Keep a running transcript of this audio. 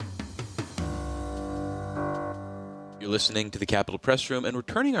You're listening to the Capitol Press Room, and we're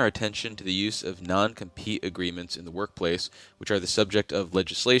turning our attention to the use of non-compete agreements in the workplace, which are the subject of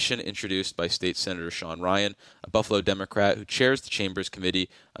legislation introduced by State Senator Sean Ryan, a Buffalo Democrat who chairs the Chamber's Committee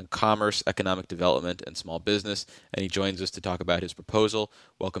on Commerce, Economic Development, and Small Business, and he joins us to talk about his proposal.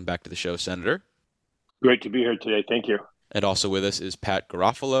 Welcome back to the show, Senator. Great to be here today. Thank you. And also with us is Pat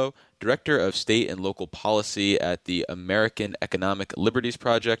Garofalo, Director of State and Local Policy at the American Economic Liberties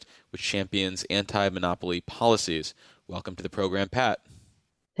Project, which champions anti-monopoly policies. Welcome to the program, Pat.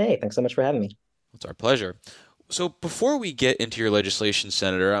 Hey, thanks so much for having me. It's our pleasure. So before we get into your legislation,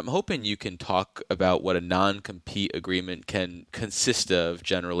 Senator, I'm hoping you can talk about what a non-compete agreement can consist of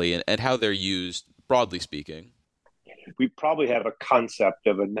generally and how they're used, broadly speaking. We probably have a concept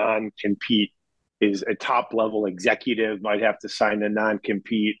of a non-compete is a top-level executive might have to sign a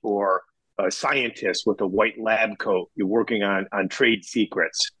non-compete, or a scientist with a white lab coat, you're working on trade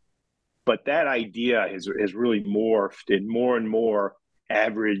secrets. But that idea has really morphed, and more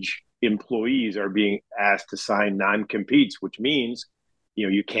average employees are being asked to sign non-competes, which means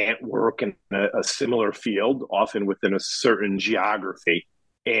you can't work in a similar field, often within a certain geography.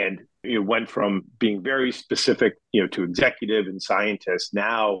 And it went from being very specific, to executive and scientists.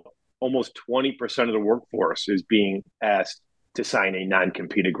 Now, almost 20% of the workforce is being asked to sign a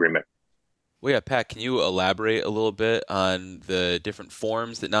non-compete agreement. Well, yeah, Pat, can you elaborate a little bit on the different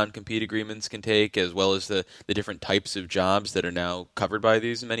forms that non-compete agreements can take, as well as the different types of jobs that are now covered by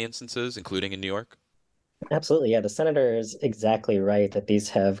these in many instances, including in New York? Absolutely. Yeah, the senator is exactly right that these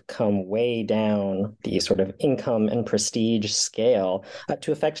have come way down the sort of income and prestige scale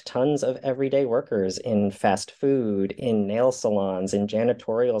to affect tons of everyday workers in fast food, in nail salons, in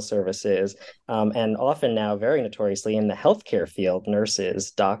janitorial services, and often now very notoriously in the healthcare field, nurses,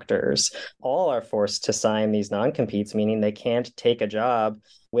 doctors, all are forced to sign these non-competes, meaning they can't take a job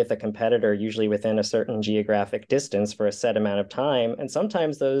with a competitor, usually within a certain geographic distance for a set amount of time. And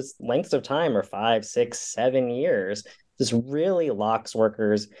sometimes those lengths of time are 5, 6, 7 years. This really locks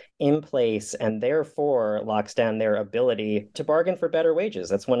workers in place and therefore locks down their ability to bargain for better wages.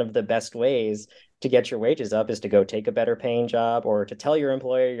 That's one of the best ways to get your wages up, is to go take a better paying job, or to tell your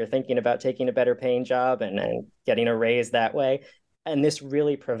employer you're thinking about taking a better paying job and getting a raise that way. And this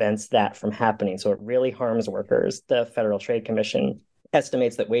really prevents that from happening. So it really harms workers. The Federal Trade Commission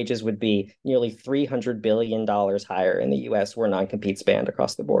estimates that wages would be nearly $300 billion higher in the U.S. were non-competes banned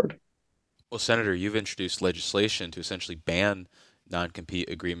across the board. Well, Senator, you've introduced legislation to essentially ban non-compete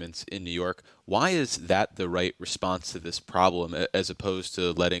agreements in New York. Why is that the right response to this problem, as opposed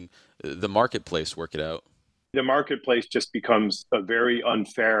to letting the marketplace work it out? The marketplace just becomes very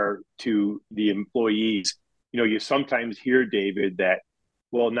unfair to the employees. You sometimes hear, David, that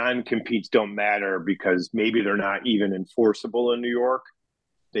non-competes don't matter because maybe they're not even enforceable in New York.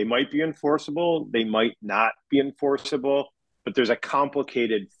 They might be enforceable, they might not be enforceable, but there's a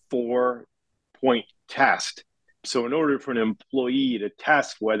complicated 4-point test. So in order for an employee to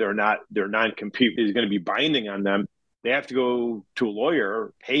test whether or not their non-compete is going to be binding on them, they have to go to a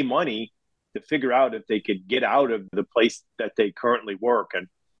lawyer, pay money to figure out if they could get out of the place that they currently work. And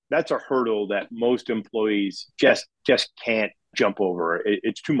that's a hurdle that most employees just can't jump over.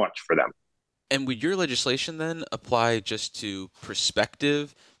 It's too much for them. And would your legislation then apply just to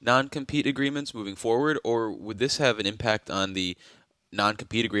prospective non-compete agreements moving forward, or would this have an impact on the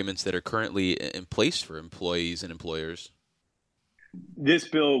non-compete agreements that are currently in place for employees and employers? This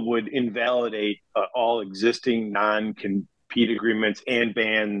bill would invalidate all existing non-compete agreements and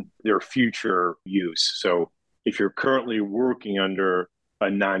ban their future use. So if you're currently working under a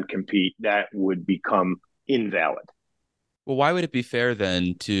non-compete, that would become invalid. Well, why would it be fair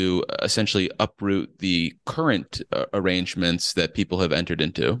then to essentially uproot the current arrangements that people have entered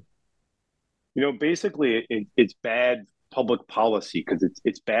into? Basically, it's bad public policy because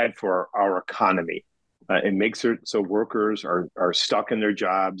it's bad for our economy. It makes it so workers are stuck in their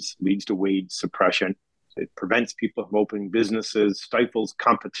jobs, leads to wage suppression. It prevents people from opening businesses, stifles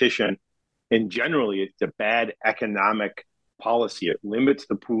competition. And generally, it's a bad economic policy. It limits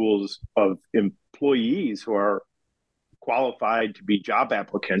the pools of employees who are qualified to be job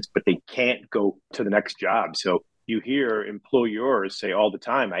applicants, but they can't go to the next job. So you hear employers say all the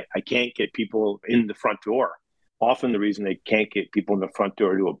time, I can't get people in the front door. Often the reason they can't get people in the front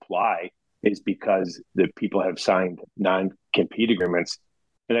door to apply is because the people have signed non-compete agreements.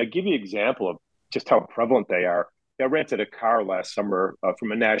 And I give you an example of just how prevalent they are. I rented a car last summer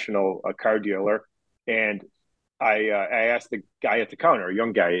from a national car dealer, and I asked the guy at the counter, a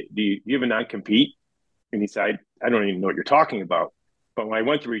young guy, do you have a non-compete? And he said, I don't even know what you're talking about. But when I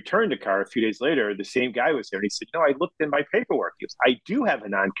went to return the car a few days later, the same guy was there. And he said, I looked in my paperwork. He goes, I do have a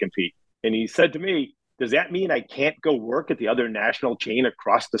non-compete. And he said to me, does that mean I can't go work at the other national chain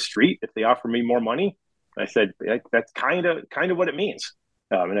across the street if they offer me more money? I said, that's kind of what it means.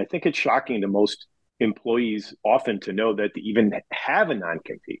 And I think it's shocking to most employees often to know that they even have a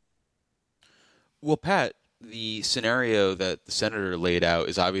non-compete. Well, Pat, the scenario that the senator laid out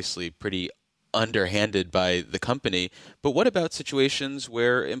is obviously pretty underhanded by the company, but what about situations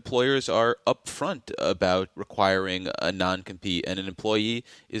where employers are upfront about requiring a non-compete and an employee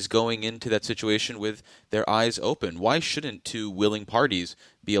is going into that situation with their eyes open? Why shouldn't two willing parties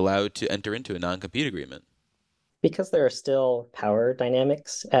be allowed to enter into a non-compete agreement? Because there are still power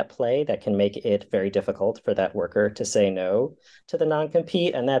dynamics at play that can make it very difficult for that worker to say no to the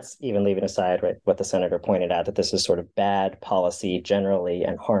non-compete. And that's even leaving aside, right, what the senator pointed out, that this is sort of bad policy generally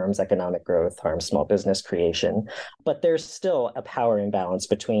and harms economic growth, harms small business creation. But there's still a power imbalance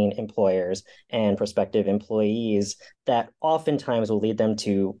between employers and prospective employees that oftentimes will lead them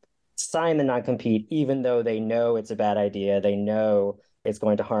to sign the non-compete, even though they know it's a bad idea. They know it's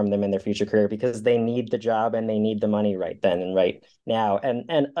going to harm them in their future career because they need the job and they need the money right then and right now. And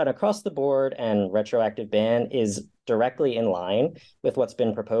an across the board and retroactive ban is directly in line with what's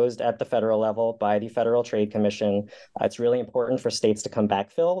been proposed at the federal level by the Federal Trade Commission. It's really important for states to come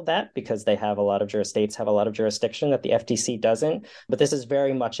backfill that because they have a lot of states have a lot of jurisdiction that the FTC doesn't. But this is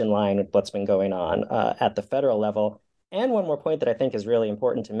very much in line with what's been going on at the federal level. And one more point that I think is really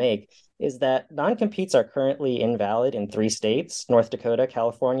important to make is that non-competes are currently invalid in 3 states, North Dakota,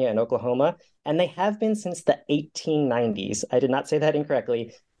 California, and Oklahoma, and they have been since the 1890s. I did not say that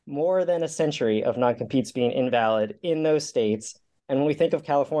incorrectly. More than a century of non-competes being invalid in those states. And when we think of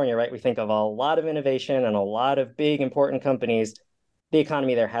California, right, we think of a lot of innovation and a lot of big, important companies. The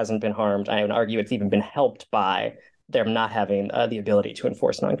economy there hasn't been harmed. I would argue it's even been helped by them not having the ability to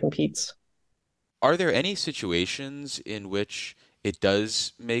enforce non-competes. Are there any situations in which it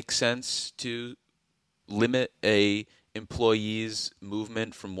does make sense to limit a employee's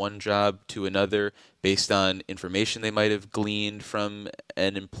movement from one job to another based on information they might have gleaned from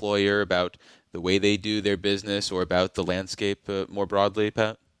an employer about the way they do their business or about the landscape more broadly,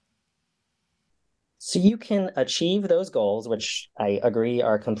 Pat? So you can achieve those goals, which I agree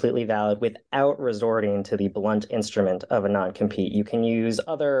are completely valid, without resorting to the blunt instrument of a non-compete. You can use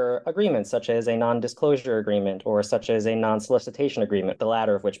other agreements, such as a non-disclosure agreement or such as a non-solicitation agreement, the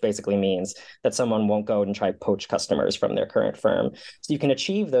latter of which basically means that someone won't go and try to poach customers from their current firm. So you can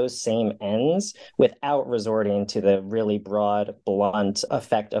achieve those same ends without resorting to the really broad, blunt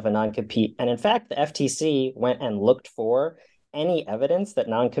effect of a non-compete. And in fact, the FTC went and looked for any evidence that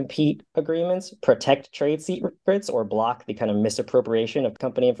non-compete agreements protect trade secrets or block the kind of misappropriation of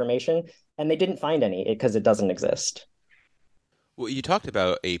company information, and they didn't find any because it doesn't exist. Well, you talked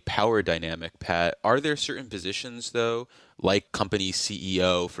about a power dynamic, Pat. Are there certain positions, though, like company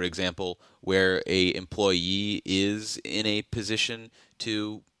CEO, for example, where a employee is in a position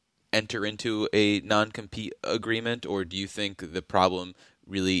to enter into a non-compete agreement, or do you think the problem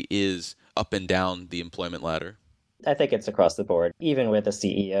really is up and down the employment ladder? I think it's across the board, even with a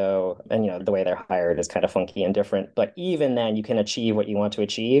CEO, and the way they're hired is kind of funky and different. But even then, you can achieve what you want to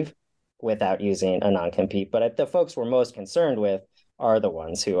achieve without using a non-compete. But the folks we're most concerned with are the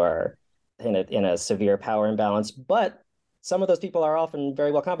ones who are in a severe power imbalance. But some of those people are often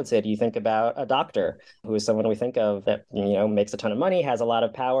very well compensated. You think about a doctor, who is someone we think of that makes a ton of money, has a lot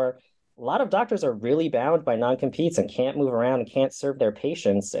of power. A lot of doctors are really bound by non-competes and can't move around and can't serve their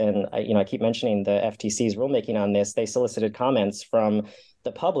patients. And I keep mentioning the FTC's rulemaking on this. They solicited comments from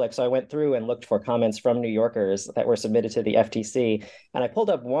the public. So I went through and looked for comments from New Yorkers that were submitted to the FTC. And I pulled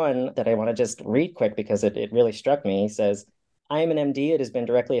up one that I want to just read quick because it really struck me. It says, I am an MD. It has been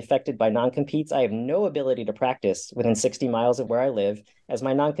directly affected by non-competes. I have no ability to practice within 60 miles of where I live, as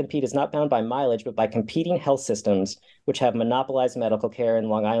my non-compete is not bound by mileage, but by competing health systems, which have monopolized medical care in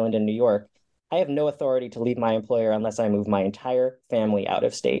Long Island and New York. I have no authority to leave my employer unless I move my entire family out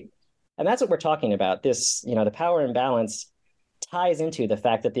of state. And that's what we're talking about. This, the power imbalance ties into the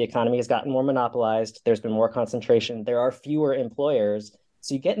fact that the economy has gotten more monopolized. There's been more concentration. There are fewer employers.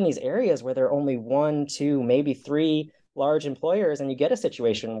 So you get in these areas where there are only 1, 2, maybe 3 large employers, and you get a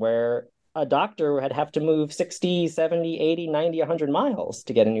situation where a doctor would have to move 60, 70, 80, 90, 100 miles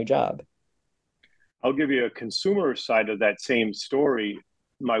to get a new job. I'll give you a consumer side of that same story.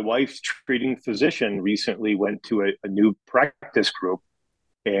 My wife's treating physician recently went to a new practice group.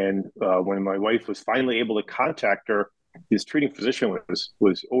 And when my wife was finally able to contact her, his treating physician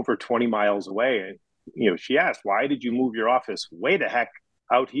was over 20 miles away. And, she asked, why did you move your office way the heck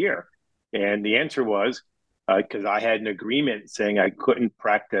out here? And the answer was, because I had an agreement saying I couldn't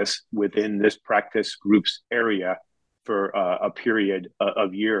practice within this practice group's area for a period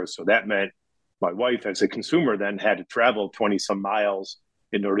of years. So that meant my wife, as a consumer, then had to travel 20 some miles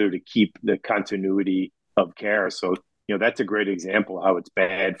in order to keep the continuity of care. So, that's a great example of how it's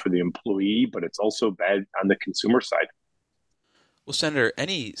bad for the employee, but it's also bad on the consumer side. Well, Senator,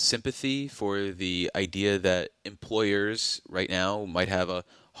 any sympathy for the idea that employers right now might have a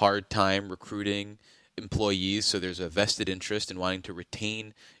hard time recruiting employees, so there's a vested interest in wanting to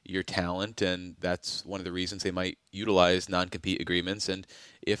retain your talent, and that's one of the reasons they might utilize non-compete agreements. And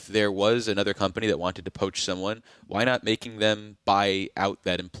if there was another company that wanted to poach someone, why not making them buy out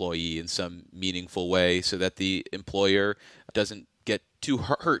that employee in some meaningful way so that the employer doesn't get too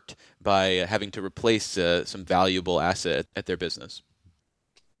hurt by having to replace some valuable asset at their business?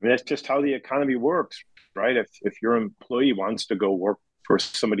 I mean, that's just how the economy works, right? If your employee wants to go work for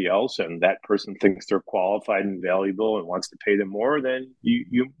somebody else and that person thinks they're qualified and valuable and wants to pay them more, then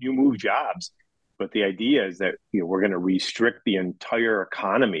you move jobs. But the idea is that we're going to restrict the entire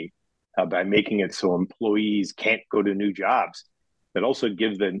economy by making it so employees can't go to new jobs. That also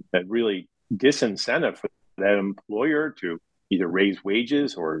gives that really disincentive for that employer to either raise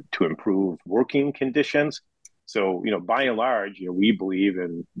wages or to improve working conditions. So, by and large, we believe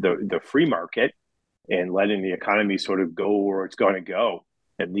in the free market and letting the economy sort of go where it's going to go.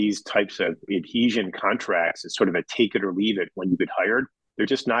 And these types of adhesion contracts is sort of a take it or leave it when you get hired. They're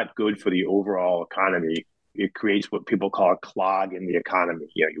just not good for the overall economy. It creates what people call a clog in the economy.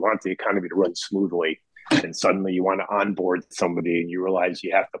 You want the economy to run smoothly, and suddenly you want to onboard somebody and you realize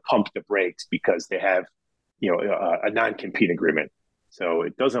you have to pump the brakes because they have a non-compete agreement. So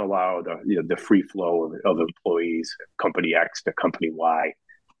it doesn't allow the free flow of employees, company X to company Y.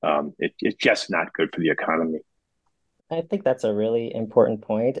 It's just not good for the economy. I think that's a really important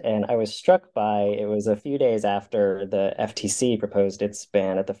point, and I was struck by, it was a few days after the FTC proposed its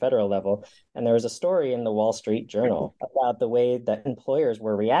ban at the federal level, and there was a story in the Wall Street Journal about the way that employers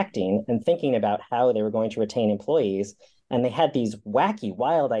were reacting and thinking about how they were going to retain employees, and they had these wacky,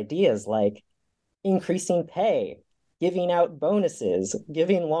 wild ideas like increasing pay, giving out bonuses,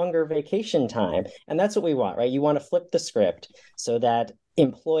 giving longer vacation time. And that's what we want, right? You want to flip the script so that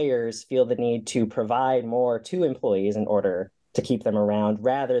employers feel the need to provide more to employees in order to keep them around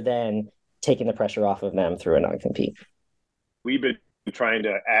rather than taking the pressure off of them through a non-compete. We've been trying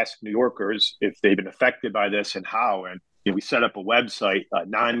to ask New Yorkers if they've been affected by this and how. And we set up a website,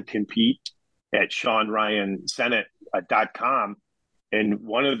 non-compete at SeanRyanSenate.com. And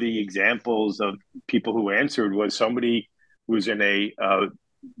one of the examples of people who answered was somebody who was in the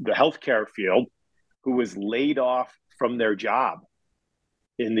healthcare field who was laid off from their job.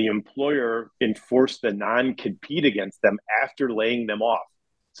 And the employer enforced the non-compete against them after laying them off.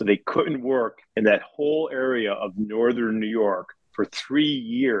 So they couldn't work in that whole area of northern New York for 3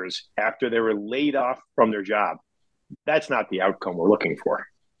 years after they were laid off from their job. That's not the outcome we're looking for.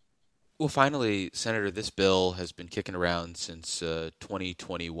 Well, finally, Senator, this bill has been kicking around since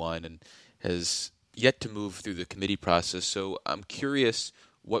 2021 and has yet to move through the committee process. So I'm curious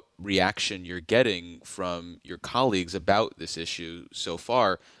what reaction you're getting from your colleagues about this issue so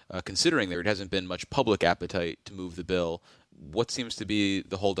far, considering there hasn't been much public appetite to move the bill. What seems to be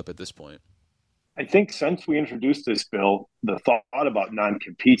the holdup at this point? I think since we introduced this bill, the thought about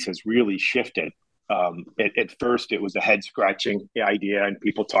non-competes has really shifted. At first, it was a head-scratching idea, and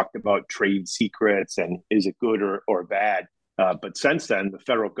people talked about trade secrets and is it good or bad. But since then, the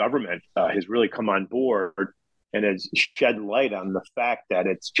federal government has really come on board and has shed light on the fact that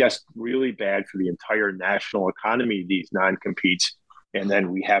it's just really bad for the entire national economy, these non-competes, and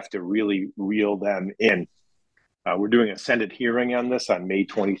then we have to really reel them in. We're doing a Senate hearing on this on May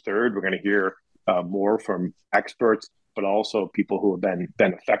 23rd. We're going to hear more from experts, but also people who have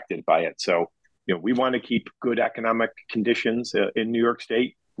been affected by it. So, we want to keep good economic conditions in New York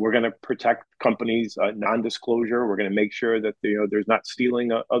State. We're going to protect companies' non-disclosure. We're going to make sure that there's not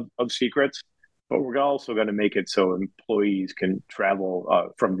stealing of secrets. But we're also going to make it so employees can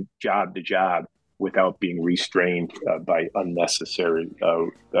travel from job to job without being restrained by unnecessary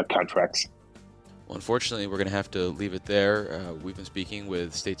contracts. Well, unfortunately, we're going to have to leave it there. We've been speaking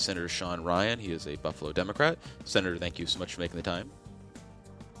with State Senator Sean Ryan. He is a Buffalo Democrat. Senator, thank you so much for making the time.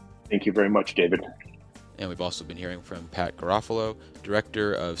 Thank you very much, David. And we've also been hearing from Pat Garofalo,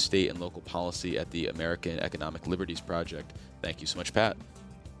 Director of State and Local Policy at the American Economic Liberties Project. Thank you so much, Pat.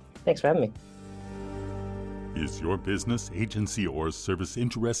 Thanks for having me. Is your business, agency, or service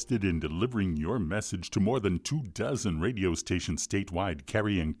interested in delivering your message to more than 24 radio stations statewide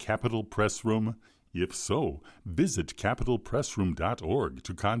carrying Capital Press Room? If so, visit capitalpressroom.org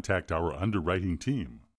to contact our underwriting team.